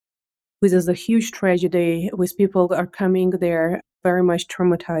which is a huge tragedy, with people are coming there very much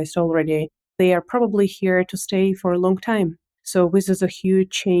traumatized already. They are probably here to stay for a long time. So this is a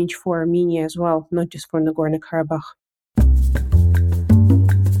huge change for Armenia as well, not just for Nagorno-Karabakh.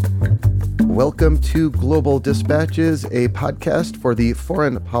 Welcome to Global Dispatches, a podcast for the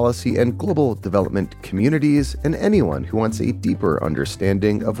foreign policy and global development communities and anyone who wants a deeper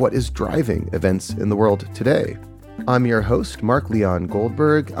understanding of what is driving events in the world today. I'm your host, Mark Leon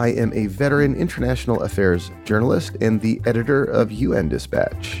Goldberg. I am a veteran international affairs journalist and the editor of UN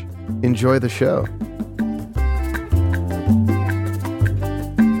Dispatch. Enjoy the show.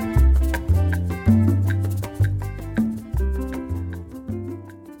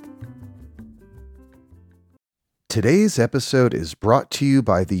 Today's episode is brought to you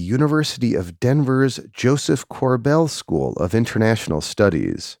by the University of Denver's Joseph Korbel School of International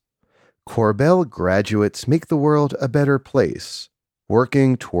Studies. Korbel graduates make the world a better place,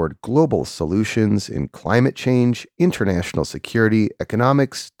 working toward global solutions in climate change, international security,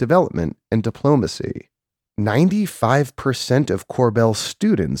 economics, development, and diplomacy. 95% of Korbel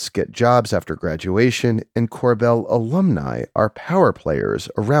students get jobs after graduation, and Korbel alumni are power players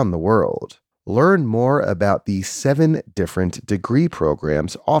around the world. Learn more about the 7 different degree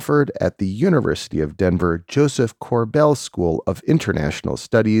programs offered at the University of Denver Joseph Korbel School of International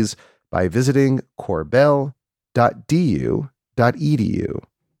Studies by visiting korbel.du.edu.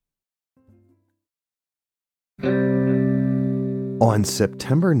 On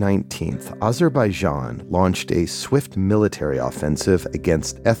September 19th, Azerbaijan launched a swift military offensive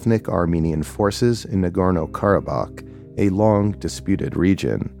against ethnic Armenian forces in Nagorno-Karabakh, a long-disputed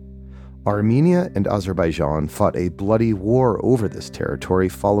region. Armenia and Azerbaijan fought a bloody war over this territory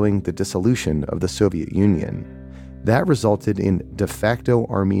following the dissolution of the Soviet Union. That resulted in de facto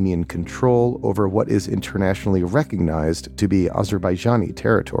Armenian control over what is internationally recognized to be Azerbaijani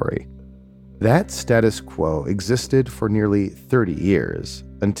territory. That status quo existed for nearly 30 years,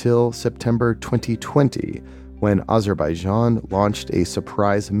 until September 2020, when Azerbaijan launched a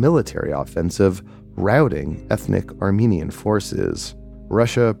surprise military offensive routing ethnic Armenian forces.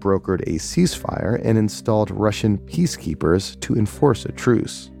 Russia brokered a ceasefire and installed Russian peacekeepers to enforce a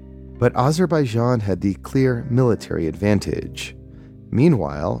truce. But Azerbaijan had the clear military advantage.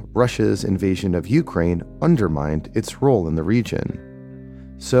 Meanwhile, Russia's invasion of Ukraine undermined its role in the region.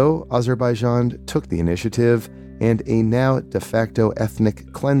 So Azerbaijan took the initiative, and a now de facto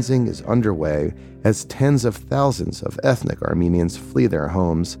ethnic cleansing is underway as tens of thousands of ethnic Armenians flee their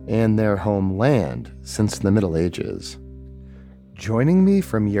homes and their homeland since the Middle Ages. Joining me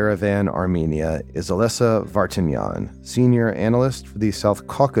from Yerevan, Armenia, is Olesya Vartanyan, Senior Analyst for the South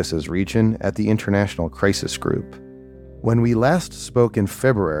Caucasus region at the International Crisis Group. When we last spoke in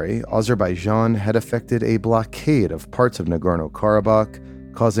February, Azerbaijan had effected a blockade of parts of Nagorno-Karabakh,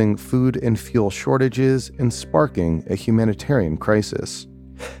 causing food and fuel shortages and sparking a humanitarian crisis.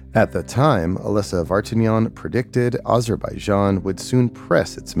 At the time, Olesya Vartanyan predicted Azerbaijan would soon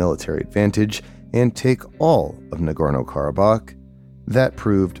press its military advantage and take all of Nagorno-Karabakh. That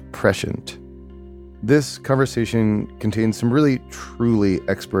proved prescient. This conversation contains some really truly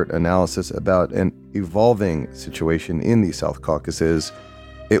expert analysis about an evolving situation in the South Caucasus.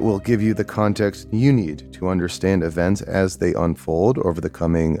 It will give you the context you need to understand events as they unfold over the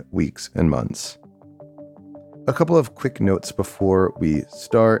coming weeks and months. A couple of quick notes before we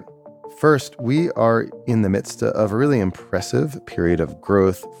start. First, we are in the midst of a really impressive period of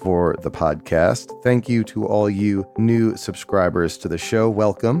growth for the podcast. Thank you to all you new subscribers to the show.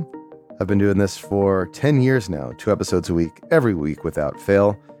 Welcome. I've been doing this for 10 years now, 2 episodes a week, every week without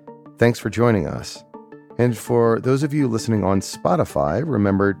fail. Thanks for joining us. And for those of you listening on Spotify,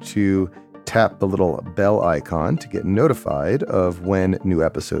 remember to tap the little bell icon to get notified of when new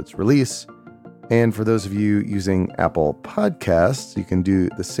episodes release. And for those of you using Apple Podcasts, you can do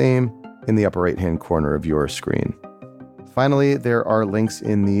the same in the upper right-hand corner of your screen. Finally, there are links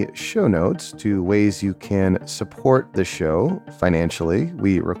in the show notes to ways you can support the show financially.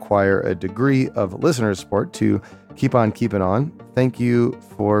 We require a degree of listener support to keep on keeping on. Thank you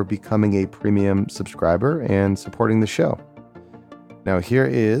for becoming a premium subscriber and supporting the show. Now here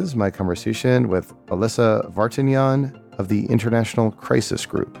is my conversation with Olesya Vartanyan of the International Crisis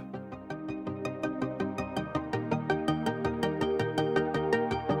Group.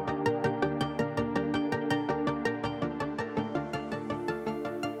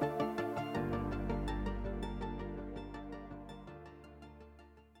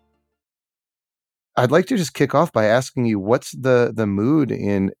 I'd like to just kick off by asking you, what's the mood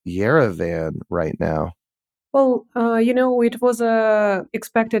in Yerevan right now? It was a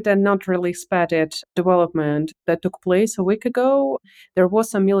expected and not really expected development that took place a week ago. There was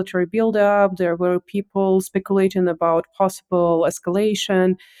some military buildup. There were people speculating about possible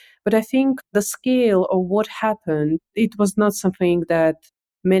escalation. But I think the scale of what happened, it was not something that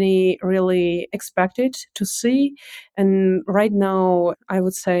many really expected to see. And right now, I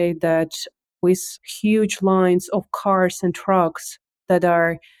would say that with huge lines of cars and trucks that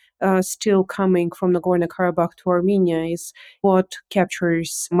are still coming from Nagorno-Karabakh to Armenia is what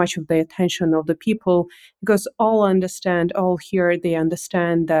captures much of the attention of the people, because all here, they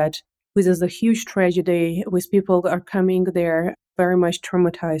understand that this is a huge tragedy, with people are coming there very much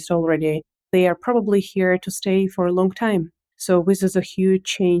traumatized already. They are probably here to stay for a long time. So this is a huge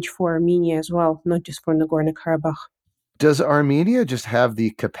change for Armenia as well, not just for Nagorno-Karabakh. Does Armenia just have the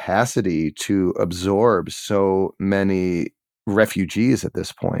capacity to absorb so many refugees at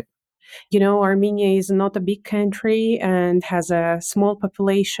this point? Armenia is not a big country and has a small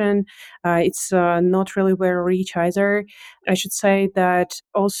population. It's not really very rich either. I should say that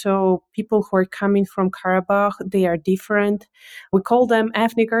also people who are coming from Karabakh, they are different. We call them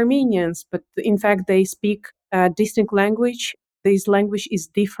ethnic Armenians, but in fact, they speak a distinct language. This language is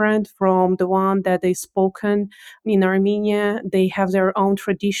different from the one that is spoken in Armenia. They have their own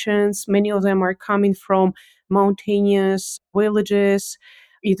traditions. Many of them are coming from mountainous villages.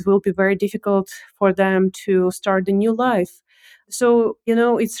 It will be very difficult for them to start a new life. So,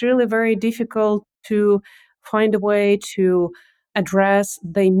 it's really very difficult to find a way to address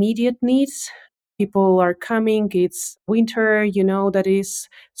the immediate needs. People are coming, it's winter, that is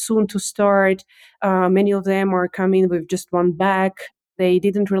soon to start. Many of them are coming with just one bag. They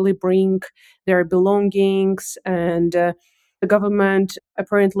didn't really bring their belongings, and the government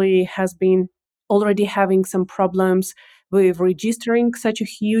apparently has been already having some problems with registering such a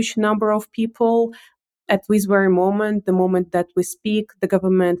huge number of people. At this very moment, the moment that we speak, the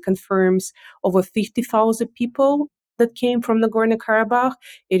government confirms over 50,000 people that came from Nagorno Karabakh.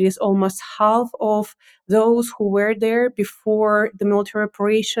 It is almost half of those who were there before the military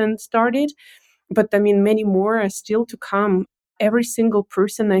operation started. But I mean, many more are still to come. Every single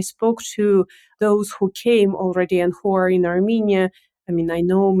person I spoke to, those who came already and who are in Armenia, I mean, I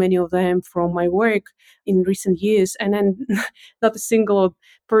know many of them from my work in recent years, and then not a single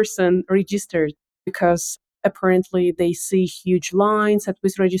person registered because apparently they see huge lines at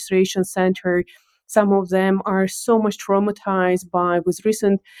this registration center. Some of them are so much traumatized by this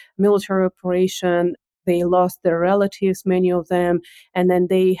recent military operation. They lost their relatives, many of them, and then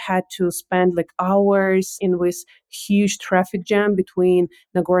they had to spend like hours in this huge traffic jam between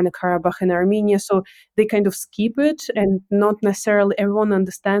Nagorno-Karabakh and Armenia. So they kind of skip it, and not necessarily everyone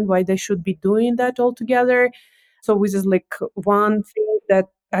understand why they should be doing that altogether. So this is like one thing that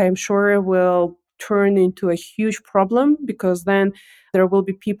I am sure will turn into a huge problem, because then there will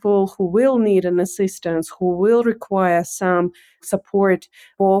be people who will need an assistance, who will require some support,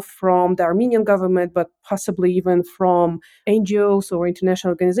 both from the Armenian government, but possibly even from NGOs or international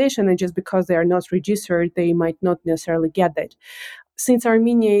organizations. And just because they are not registered, they might not necessarily get that. Since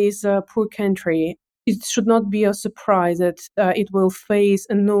Armenia is a poor country, it should not be a surprise that it will face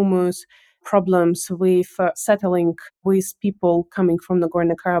enormous problems with settling with people coming from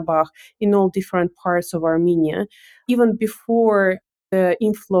Nagorno-Karabakh in all different parts of Armenia. Even before the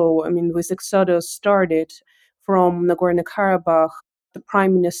inflow, I mean, with Exodus started from Nagorno-Karabakh, the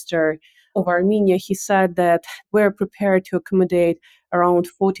prime minister of Armenia, he said that we're prepared to accommodate around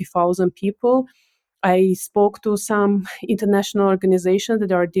 40,000 people. I spoke to some international organizations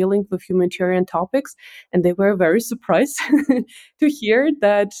that are dealing with humanitarian topics, and they were very surprised to hear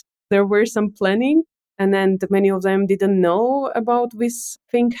that there were some planning. And then many of them didn't know about this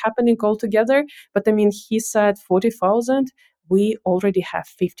thing happening altogether. But I mean, he said 40,000. We already have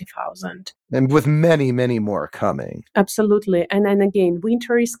 50,000. And with many, many more coming. Absolutely. And then again,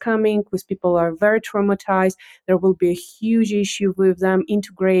 winter is coming, with people are very traumatized. There will be a huge issue with them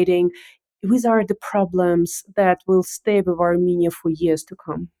integrating. These are the problems that will stay with Armenia for years to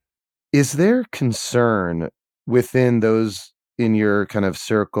come. Is there concern within those in your kind of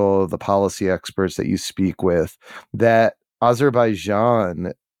circle, the policy experts that you speak with, that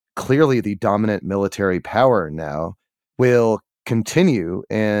Azerbaijan, clearly the dominant military power now, will continue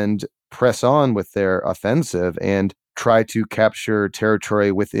and press on with their offensive and try to capture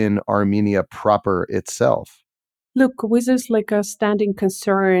territory within Armenia proper itself? Look, this is like a standing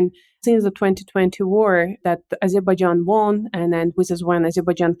concern since the 2020 war that Azerbaijan won, and then this is when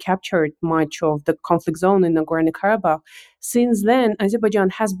Azerbaijan captured much of the conflict zone in Nagorno-Karabakh. Since then, Azerbaijan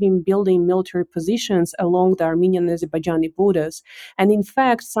has been building military positions along the Armenian and Azerbaijani borders. And in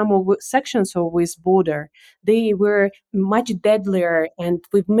fact, some of the sections of this border, they were much deadlier and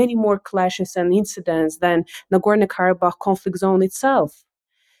with many more clashes and incidents than Nagorno-Karabakh conflict zone itself.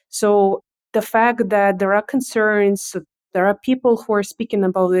 So the fact that there are concerns, there are people who are speaking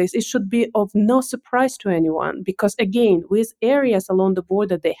about this, it should be of no surprise to anyone because, again, with areas along the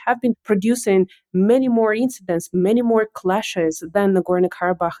border, they have been producing many more incidents, many more clashes than Nagorno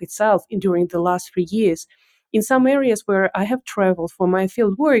Karabakh itself during the last 3 years. In some areas where I have traveled for my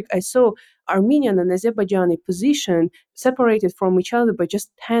field work, I saw Armenian and Azerbaijani position separated from each other by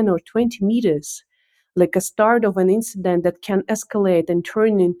just 10 or 20 meters, like a start of an incident that can escalate and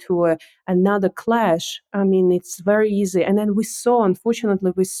turn into another clash. I mean, it's very easy. And then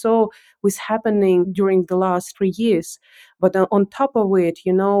unfortunately, we saw what's happening during the last 3 years. But on top of it,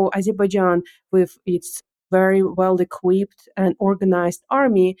 Azerbaijan, with its very well equipped and organized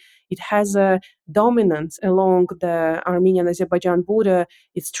army, it has a dominance along the Armenian Azerbaijan border.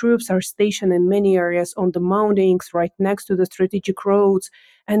 Its troops are stationed in many areas on the mountains, right next to the strategic roads.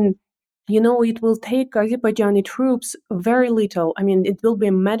 And it will take Azerbaijani troops very little. I mean, it will be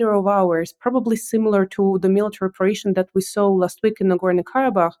a matter of hours, probably similar to the military operation that we saw last week in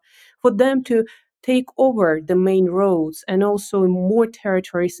Nagorno-Karabakh, for them to take over the main roads and also more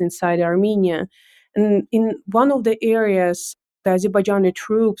territories inside Armenia. And in one of the areas, the Azerbaijani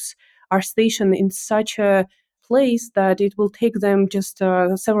troops are stationed in such a place that it will take them just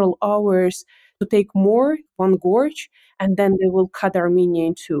several hours to take one gorge, and then they will cut Armenia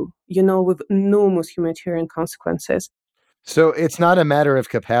in two, with enormous humanitarian consequences. So it's not a matter of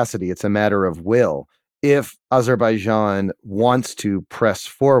capacity, it's a matter of will. If Azerbaijan wants to press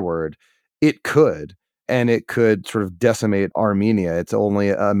forward, it could, and it could sort of decimate Armenia. It's only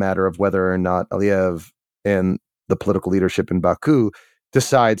a matter of whether or not Aliyev and the political leadership in Baku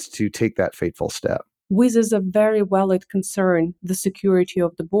decides to take that fateful step. This is a very valid concern, the security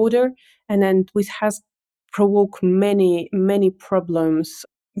of the border, and then this has provoked many, many problems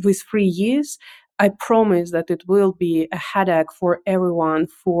with 3 years. I promise that it will be a headache for everyone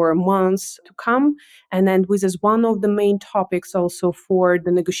for months to come. And then this is one of the main topics also for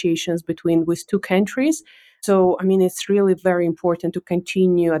the negotiations between these two countries. So, I mean, it's really very important to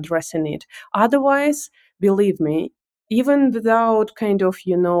continue addressing it. Otherwise, believe me, even without kind of,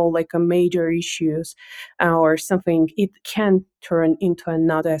 like a major issues or something, it can turn into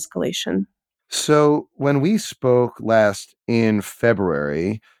another escalation. So when we spoke last in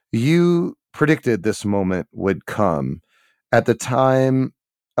February, you predicted this moment would come. At the time,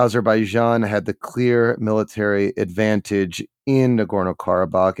 Azerbaijan had the clear military advantage in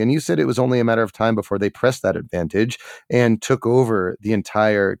Nagorno-Karabakh, and you said it was only a matter of time before they pressed that advantage and took over the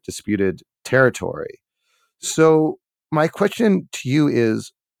entire disputed territory. So my question to you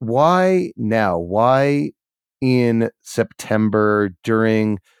is, why now? Why in September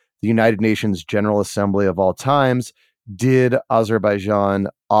during the United Nations General Assembly of all times did Azerbaijan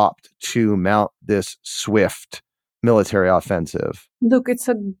opt to mount this swift military offensive? Look, it's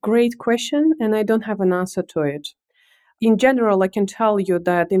a great question, and I don't have an answer to it. In general, I can tell you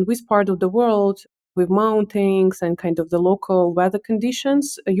that in this part of the world, with mountains and kind of the local weather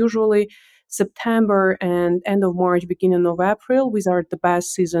conditions, usually September and end of March, beginning of April, these are the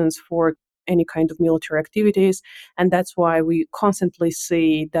best seasons for any kind of military activities. And that's why we constantly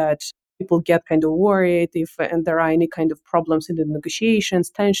see that people get kind of worried if and there are any kind of problems in the negotiations,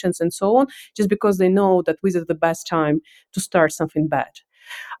 tensions, and so on, just because they know that this is the best time to start something bad.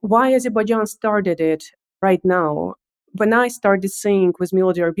 Why Azerbaijan started it right now? When I started seeing with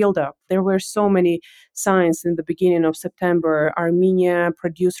military buildup, there were so many signs in the beginning of September. Armenia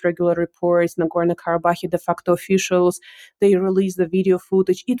produced regular reports, Nagorno-Karabakh de-facto officials, they released the video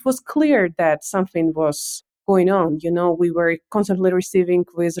footage. It was clear that something was going on. We were constantly receiving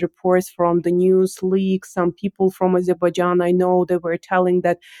these reports from the news leak. Some people from Azerbaijan, I know, they were telling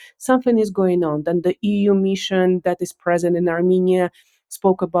that something is going on. Then the EU mission that is present in Armenia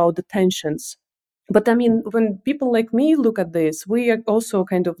spoke about the tensions. But I mean, when people like me look at this, we are also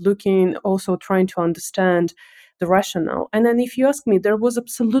kind of looking, also trying to understand the rationale. And then if you ask me, there was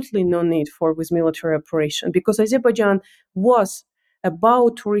absolutely no need for this military operation because Azerbaijan was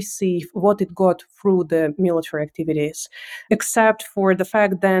about to receive what it got through the military activities, except for the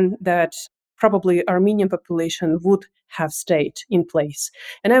fact then that probably Armenian population would have stayed in place.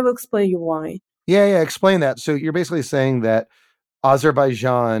 And I will explain you why. Yeah, explain that. So you're basically saying that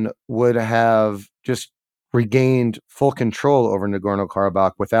Azerbaijan would have just regained full control over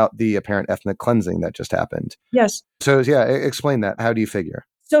Nagorno-Karabakh without the apparent ethnic cleansing that just happened. Yes. So, yeah, explain that. How do you figure?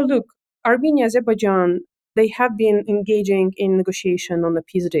 So look, Armenia, Azerbaijan, they have been engaging in negotiation on a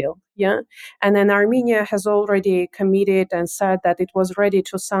peace deal, yeah? And then Armenia has already committed and said that it was ready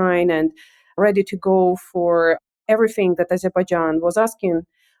to sign and ready to go for everything that Azerbaijan was asking.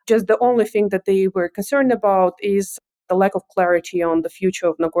 Just the only thing that they were concerned about is the lack of clarity on the future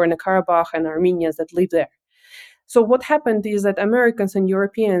of Nagorno-Karabakh and Armenians that live there. So what happened is that Americans and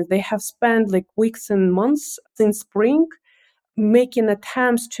Europeans, they have spent like weeks and months since spring making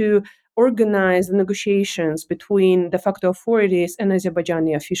attempts to organize negotiations between de facto authorities and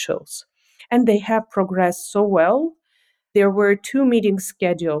Azerbaijani officials. And they have progressed so well. There were 2 meetings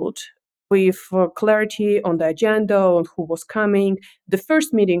scheduled with clarity on the agenda, on who was coming. The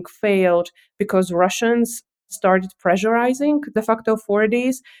first meeting failed because Russians started pressurizing de facto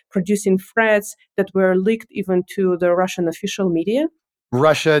authorities, producing threats that were leaked even to the Russian official media.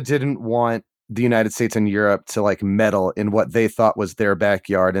 Russia didn't want the United States and Europe to meddle in what they thought was their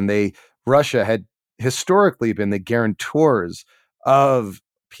backyard. And Russia had historically been the guarantors of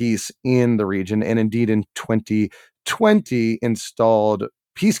peace in the region. And indeed, in 2020, installed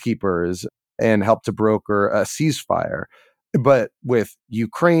peacekeepers and helped to broker a ceasefire. But with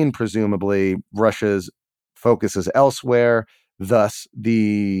Ukraine, presumably, Russia's focus is elsewhere. Thus,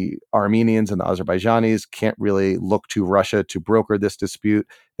 the Armenians and the Azerbaijanis can't really look to Russia to broker this dispute.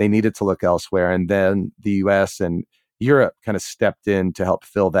 They needed to look elsewhere. And then the US and Europe kind of stepped in to help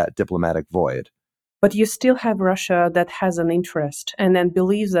fill that diplomatic void. But you still have Russia that has an interest and then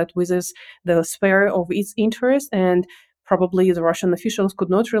believes that within the sphere of its interest, and probably the Russian officials could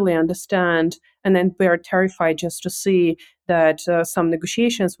not really understand, and then were terrified just to see that some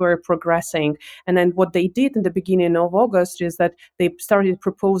negotiations were progressing. And then what they did in the beginning of August is that they started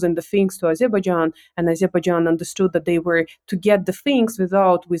proposing the things to Azerbaijan, and Azerbaijan understood that they were to get the things with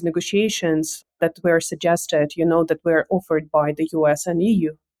negotiations that were suggested, that were offered by the US and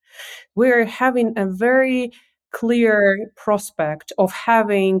EU. We're having a very clear prospect of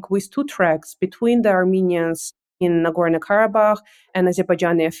having with 2 tracks between the Armenians in Nagorno-Karabakh and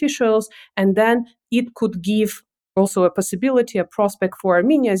Azerbaijani officials, and then it could give also a possibility, a prospect for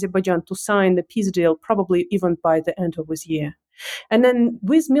Armenia, Azerbaijan to sign the peace deal probably even by the end of this year. And then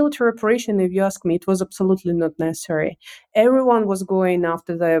with military operation, if you ask me, it was absolutely not necessary. Everyone was going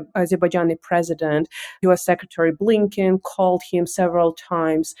after the Azerbaijani president. US Secretary Blinken called him several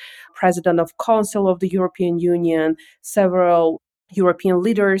times, President of Council of the European Union, several European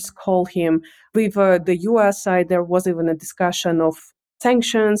leaders called him. With the US side, there was even a discussion of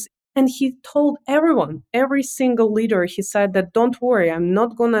sanctions. And he told everyone, every single leader, he said that, don't worry, I'm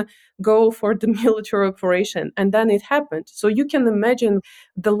not going to go for the military operation. And then it happened. So you can imagine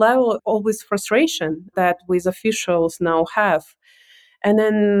the level of this frustration that with officials now have. And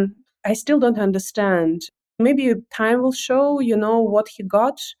then I still don't understand. Maybe time will show, what he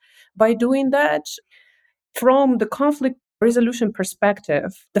got by doing that. From the conflict resolution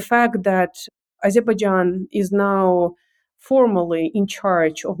perspective, the fact that Azerbaijan is now formally in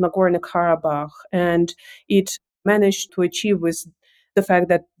charge of Nagorno-Karabakh, and it managed to achieve with the fact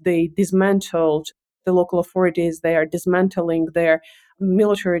that they dismantled the local authorities, they are dismantling their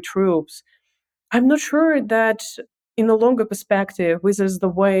military troops. I'm not sure that in a longer perspective, this is the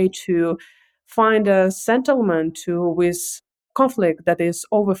way to find a settlement to this conflict that is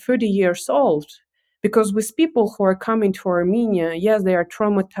over 30 years old. Because with people who are coming to Armenia, yes, they are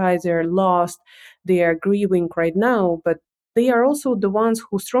traumatized, they are lost, they are grieving right now, but they are also the ones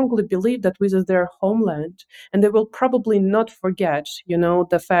who strongly believe that this is their homeland. And they will probably not forget,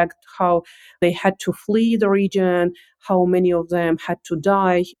 the fact how they had to flee the region, how many of them had to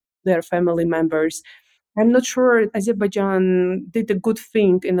die, their family members. I'm not sure Azerbaijan did a good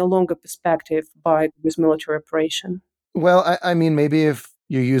thing in a longer perspective by this military operation. Well, I mean, maybe if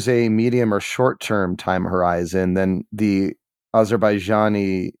you use a medium or short-term time horizon, then the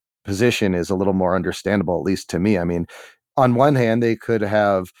Azerbaijani position is a little more understandable, at least to me. I mean, on one hand, they could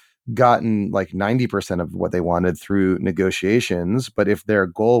have gotten 90% of what they wanted through negotiations, but if their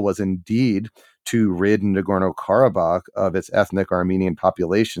goal was indeed to rid Nagorno-Karabakh of its ethnic Armenian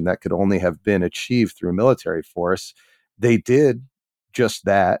population, that could only have been achieved through military force. They did just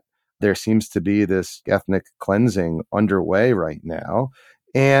that. There seems to be this ethnic cleansing underway right now.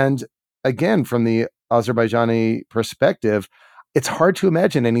 And again, from the Azerbaijani perspective, it's hard to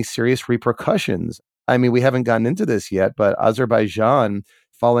imagine any serious repercussions. I mean, we haven't gotten into this yet, but Azerbaijan,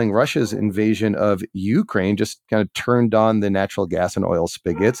 following Russia's invasion of Ukraine, just kind of turned on the natural gas and oil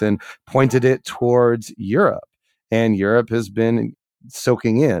spigots and pointed it towards Europe. And Europe has been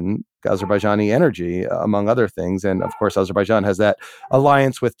soaking in Azerbaijani energy, among other things. And of course, Azerbaijan has that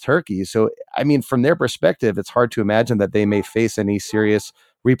alliance with Turkey. So, I mean, from their perspective, it's hard to imagine that they may face any serious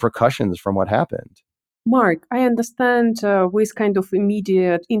repercussions from what happened. Mark, I understand with kind of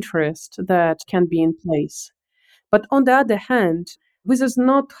immediate interest that can be in place. But on the other hand, this is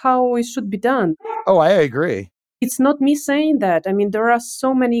not how it should be done. Oh, I agree. It's not me saying that. I mean, there are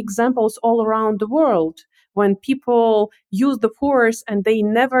so many examples all around the world when people use the force and they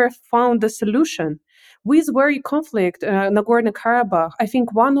never found a solution. With very conflict, Nagorno-Karabakh, I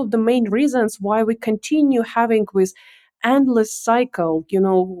think one of the main reasons why we continue having this endless cycle,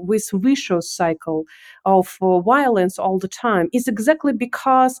 with vicious cycle of violence all the time is exactly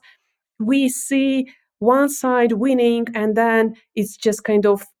because we see one side winning and then it's just kind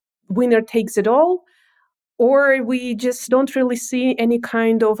of winner takes it all, or we just don't really see any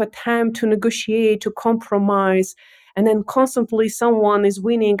kind of attempt to negotiate, to compromise, and then constantly someone is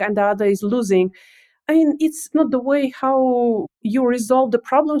winning and the other is losing. I mean, it's not the way how you resolve the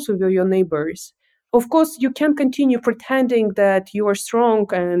problems with your neighbors. Of course, you can continue pretending that you are strong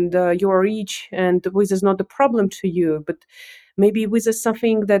and you are rich and this is not a problem to you, but maybe this is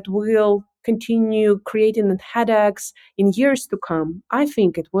something that will continue creating headaches in years to come. I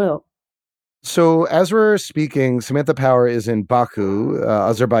think it will. So, as we're speaking, Samantha Power is in Baku,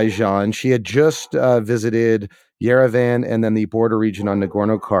 Azerbaijan. She had just visited Yerevan and then the border region on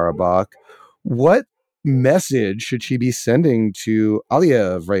Nagorno Karabakh. What message should she be sending to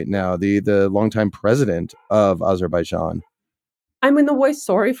Aliyev right now, the longtime president of Azerbaijan? I'm in a way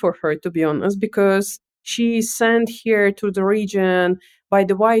sorry for her, to be honest, because she's sent here to the region by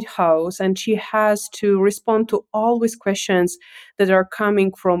the White House and she has to respond to all these questions that are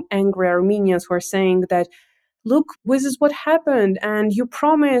coming from angry Armenians who are saying that, look, this is what happened. And you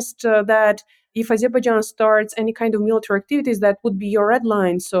promised that if Azerbaijan starts any kind of military activities, that would be your red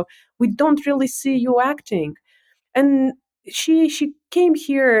line. So we don't really see you acting. And she came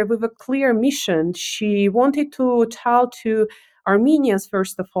here with a clear mission. She wanted to tell to Armenians,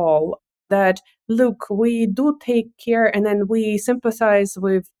 first of all, that look, we do take care and then we sympathize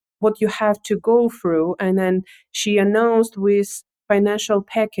with what you have to go through. And then she announced with financial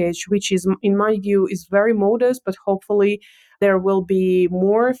package, which is, in my view, is very modest, but hopefully there will be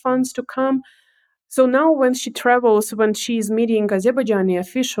more funds to come. So now when she travels, when she's meeting Azerbaijani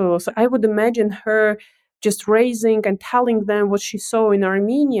officials, I would imagine her just raising and telling them what she saw in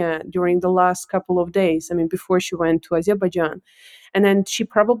Armenia during the last couple of days. I mean, before she went to Azerbaijan. And then she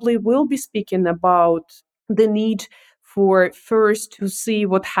probably will be speaking about the need for first to see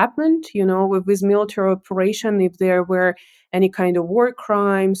what happened, with this military operation, if there were any kind of war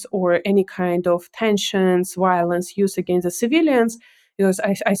crimes or any kind of tensions, violence used against the civilians, because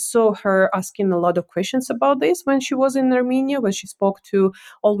I saw her asking a lot of questions about this when she was in Armenia, when she spoke to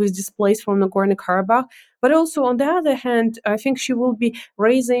all these displaced from Nagorno-Karabakh. But also, on the other hand, I think she will be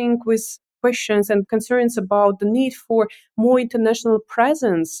raising with questions and concerns about the need for more international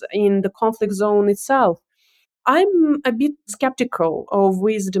presence in the conflict zone itself. I'm a bit skeptical of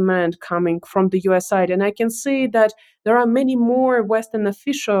this demand coming from the US side, and I can see that there are many more Western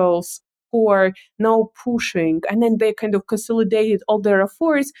officials who are now pushing, and then they kind of consolidated all their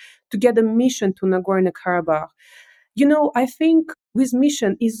efforts to get a mission to Nagorno Karabakh. I think this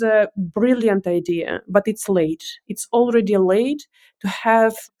mission is a brilliant idea, but it's late. It's already late to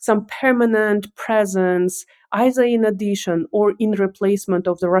have some permanent presence, either in addition or in replacement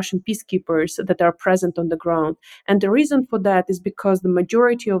of the Russian peacekeepers that are present on the ground. And the reason for that is because the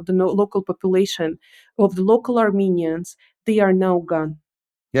majority of the local population, of the local Armenians, they are now gone.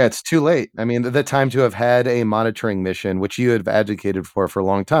 Yeah, it's too late. I mean, the time to have had a monitoring mission, which you have advocated for a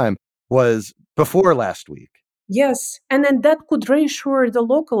long time, was before last week. Yes, and then that could reassure the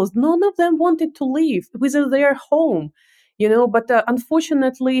locals. None of them wanted to leave within their home, But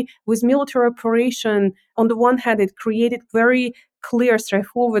unfortunately, with military operation, on the one hand, it created very clear,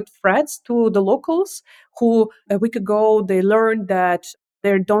 straightforward threats to the locals who a week ago they learned that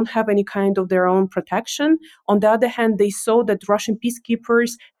they don't have any kind of their own protection. On the other hand, they saw that Russian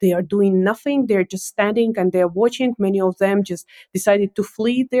peacekeepers, they are doing nothing. They're just standing and they're watching. Many of them just decided to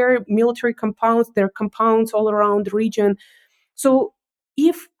flee their military compounds, their compounds all around the region. So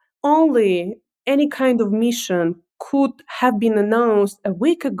if only any kind of mission could have been announced a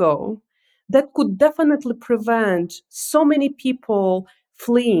week ago, that could definitely prevent so many people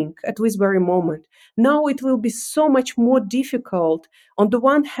fleeing at this very moment. Now it will be so much more difficult, on the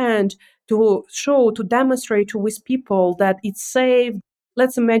one hand, to show, to demonstrate to these people that it's safe.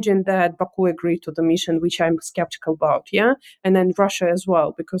 let's imagine that Baku agreed to the mission, which I'm skeptical about, yeah? And then Russia as well,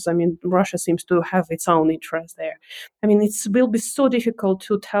 because, Russia seems to have its own interest there. It will be so difficult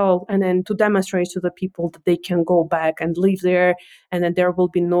to tell and then to demonstrate to the people that they can go back and live there, and then there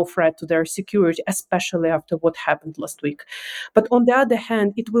will be no threat to their security, especially after what happened last week. But on the other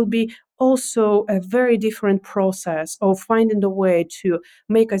hand, it will be also a very different process of finding a way to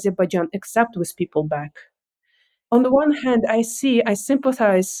make Azerbaijan accept these people back. On the one hand, I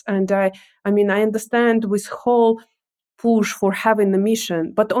sympathize, and I understand this whole push for having the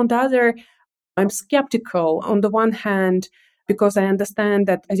mission. But on the other, I'm skeptical. On the one hand, because I understand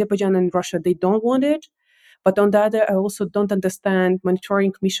that Azerbaijan and Russia, they don't want it. But on the other, I also don't understand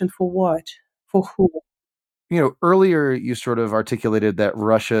monitoring mission for what? For who? Earlier you sort of articulated that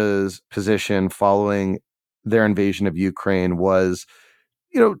Russia's position following their invasion of Ukraine was,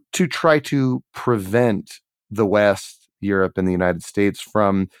 to try to prevent the West, Europe, and the United States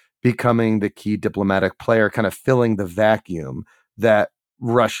from becoming the key diplomatic player, kind of filling the vacuum that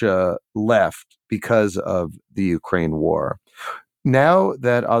Russia left because of the Ukraine war. Now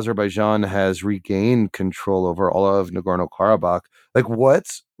that Azerbaijan has regained control over all of Nagorno-Karabakh,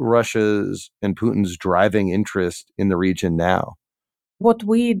 what's Russia's and Putin's driving interest in the region now? What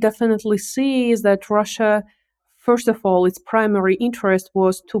we definitely see is that Russia, first of all, its primary interest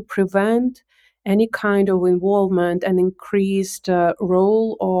was to prevent any kind of involvement and increased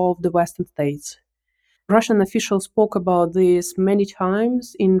role of the Western states. Russian officials spoke about this many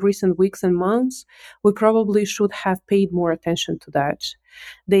times in recent weeks and months. We probably should have paid more attention to that.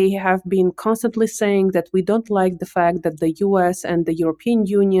 They have been constantly saying that we don't like the fact that the US and the European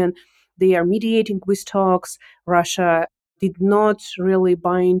Union, they are mediating with talks. Russia did not really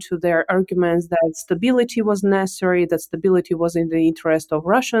buy into their arguments that stability was necessary, that stability was in the interest of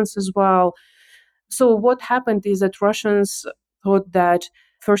Russians as well. So what happened is that Russians thought that,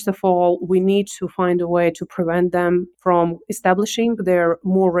 first of all, we need to find a way to prevent them from establishing their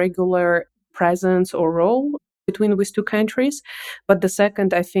more regular presence or role between these two countries. But the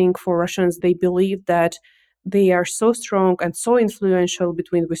second, I think, for Russians, they believe that they are so strong and so influential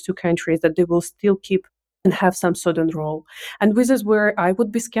between these two countries that they will still keep and have some certain role. And this is where I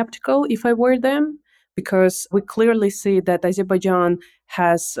would be skeptical if I were them, because we clearly see that Azerbaijan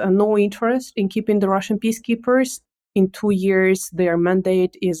has no interest in keeping the Russian peacekeepers. In 2 years, their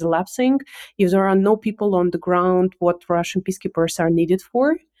mandate is lapsing. If there are no people on the ground, what Russian peacekeepers are needed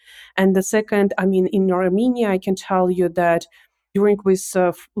for? And the second, in Armenia, I can tell you that during these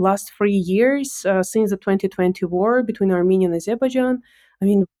last 3 years, since the 2020 war between Armenia and Azerbaijan,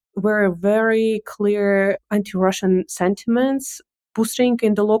 were very clear anti-Russian sentiments boosting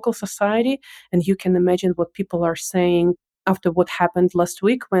in the local society. And you can imagine what people are saying after what happened last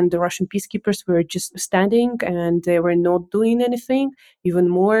week when the Russian peacekeepers were just standing and they were not doing anything. Even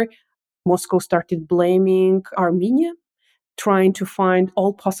more, Moscow started blaming Armenia, trying to find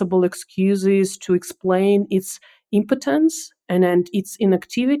all possible excuses to explain its impotence and its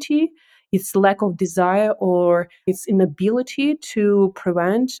inactivity, its lack of desire or its inability to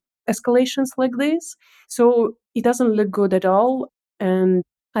prevent escalations like this. So it doesn't look good at all. And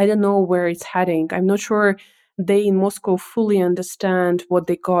I don't know where it's heading. I'm not sure they in Moscow fully understand what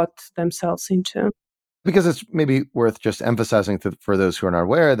they got themselves into. Because it's maybe worth just emphasizing for those who are not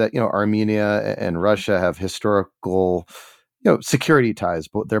aware that, Armenia and Russia have historical, security ties.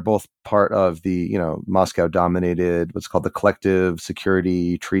 But they're both part of the, Moscow-dominated, what's called the Collective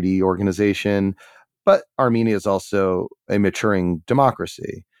Security Treaty Organization. But Armenia is also a maturing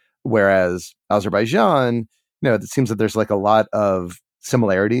democracy, whereas Azerbaijan, it seems that there's a lot of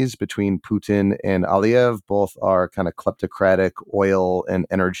similarities between Putin and Aliyev. Both are kind of kleptocratic, oil and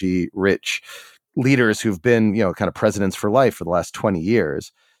energy rich leaders who've been, kind of presidents for life for the last 20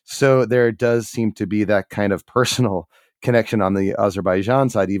 years. So there does seem to be that kind of personal connection on the Azerbaijan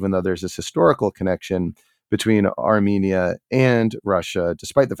side, even though there's this historical connection between Armenia and Russia,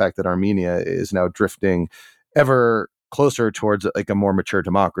 despite the fact that Armenia is now drifting ever closer towards a more mature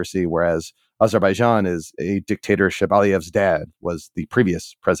democracy, whereas Azerbaijan is a dictatorship. Aliyev's dad was the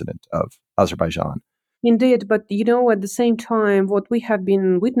previous president of Azerbaijan. Indeed, but at the same time, what we have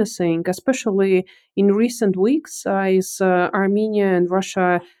been witnessing, especially in recent weeks, is Armenia and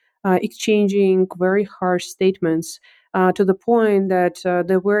Russia exchanging very harsh statements to the point that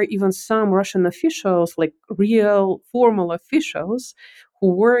there were even some Russian officials, like real formal officials, who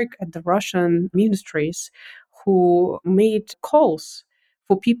work at the Russian ministries, who made calls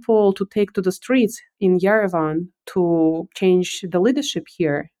for people to take to the streets in Yerevan to change the leadership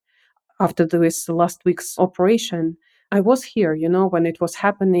here after this last week's operation. I was here, when it was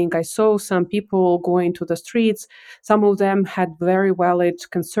happening. I saw some people going to the streets. Some of them had very valid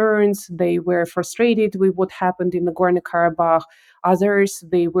concerns. They were frustrated with what happened in Nagorno-Karabakh. Others,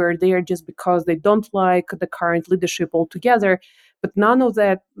 they were there just because they don't like the current leadership altogether. But none of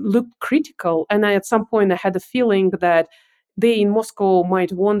that looked critical. And at some point, I had a feeling that they in Moscow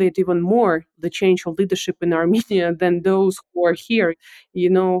might want it even more, the change of leadership in Armenia, than those who are here.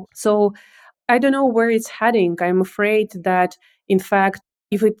 So I don't know where it's heading. I'm afraid that, in fact,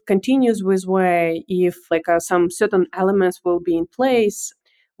 if it continues this way, if some certain elements will be in place,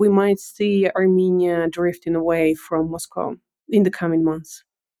 we might see Armenia drifting away from Moscow in the coming months.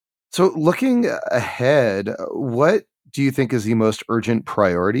 So looking ahead, what do you think is the most urgent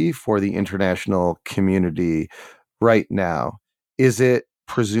priority for the international community right now? Is it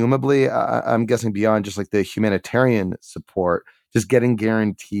presumably, I'm guessing beyond just like the humanitarian support, just getting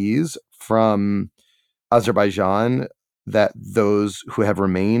guarantees from Azerbaijan that those who have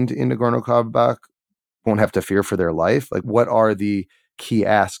remained in Nagorno-Karabakh won't have to fear for their life? Like, what are the key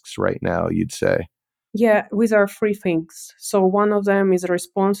asks right now, you'd say? Yeah, these are three things. So one of them is a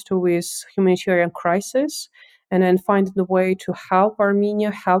response to this humanitarian crisis, and then finding a way to help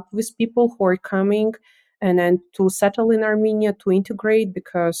Armenia, help these people who are coming, and then to settle in Armenia, to integrate,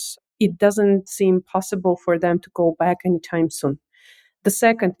 because it doesn't seem possible for them to go back anytime soon. The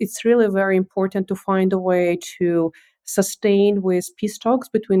second, it's really very important to find a way to sustain with peace talks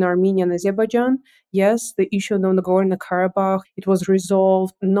between Armenia and Azerbaijan. Yes, the issue of Nagorno-Karabakh, it was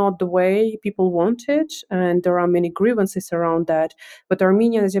resolved not the way people wanted, and there are many grievances around that. But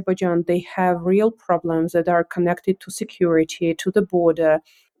Armenia and Azerbaijan, they have real problems that are connected to security, to the border,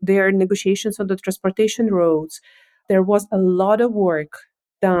 their negotiations on the transportation roads. There was a lot of work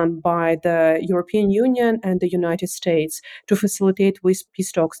done by the European Union and the United States to facilitate these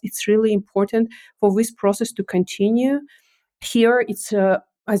peace talks. It's really important for this process to continue. Here, it's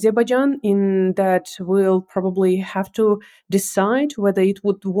Azerbaijan in that will probably have to decide whether it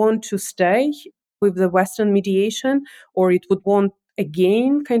would want to stay with the Western mediation or it would want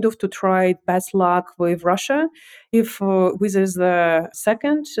again kind of to try best luck with Russia. If this is the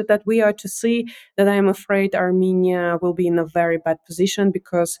second that we are to see, then I'm afraid Armenia will be in a very bad position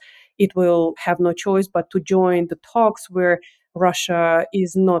because it will have no choice but to join the talks where Russia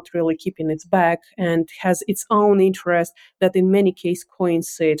is not really keeping its back and has its own interest that in many cases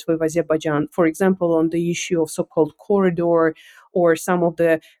coincides with Azerbaijan. For example, on the issue of so-called corridor or some of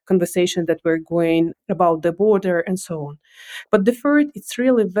the conversation that we're going about the border and so on. But the third, it's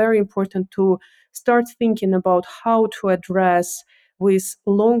really very important to start thinking about how to address with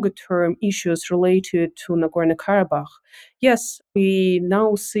longer term issues related to Nagorno-Karabakh. Yes, we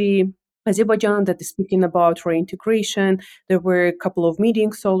now see Azerbaijan that is speaking about reintegration. There were a couple of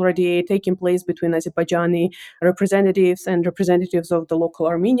meetings already taking place between Azerbaijani representatives and representatives of the local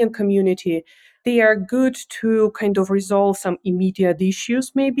Armenian community. They are good to kind of resolve some immediate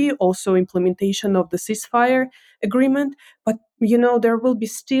issues, maybe also implementation of the ceasefire agreement. But, there will be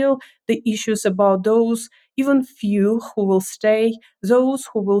still the issues about those, even few who will stay, those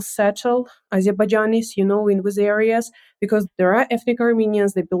who will settle, Azerbaijanis, in these areas, because there are ethnic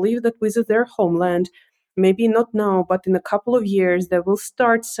Armenians, they believe that this is their homeland. Maybe not now, but in a couple of years, they will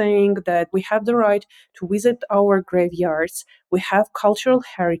start saying that we have the right to visit our graveyards. We have cultural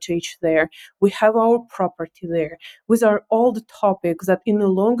heritage there. We have our property there. These are all the topics that in the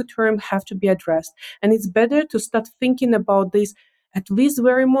long term have to be addressed. And it's better to start thinking about this at this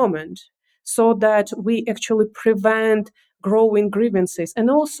very moment so that we actually prevent growing grievances. And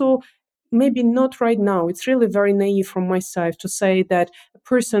also, maybe not right now. It's really very naive from my side to say that a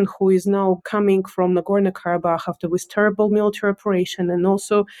person who is now coming from Nagorno-Karabakh after this terrible military operation and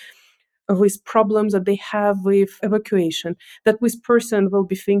also with problems that they have with evacuation, that this person will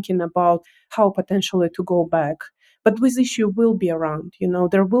be thinking about how potentially to go back. But this issue will be around.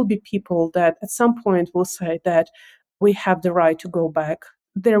 There will be people that at some point will say that we have the right to go back.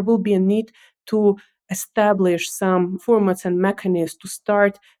 There will be a need to establish some formats and mechanisms to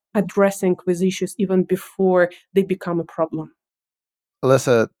start addressing these issues even before they become a problem.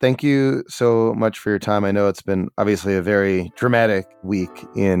 Olesya, thank you so much for your time. I know it's been obviously a very dramatic week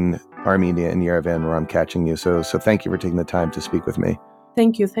in Armenia and Yerevan where I'm catching you. So thank you for taking the time to speak with me.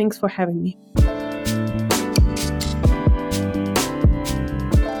 Thank you. Thanks for having me.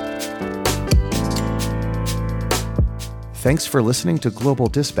 Thanks for listening to Global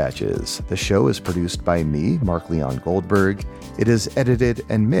Dispatches. The show is produced by me, Mark Leon Goldberg. It is edited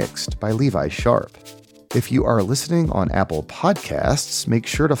and mixed by Levi Sharp. If you are listening on Apple Podcasts, make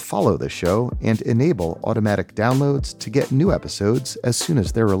sure to follow the show and enable automatic downloads to get new episodes as soon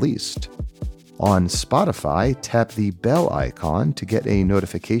as they're released. On Spotify, tap the bell icon to get a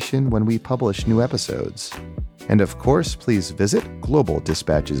notification when we publish new episodes. And of course, please visit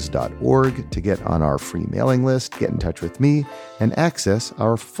globaldispatches.org to get on our free mailing list, get in touch with me, and access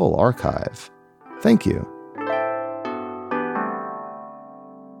our full archive. Thank you.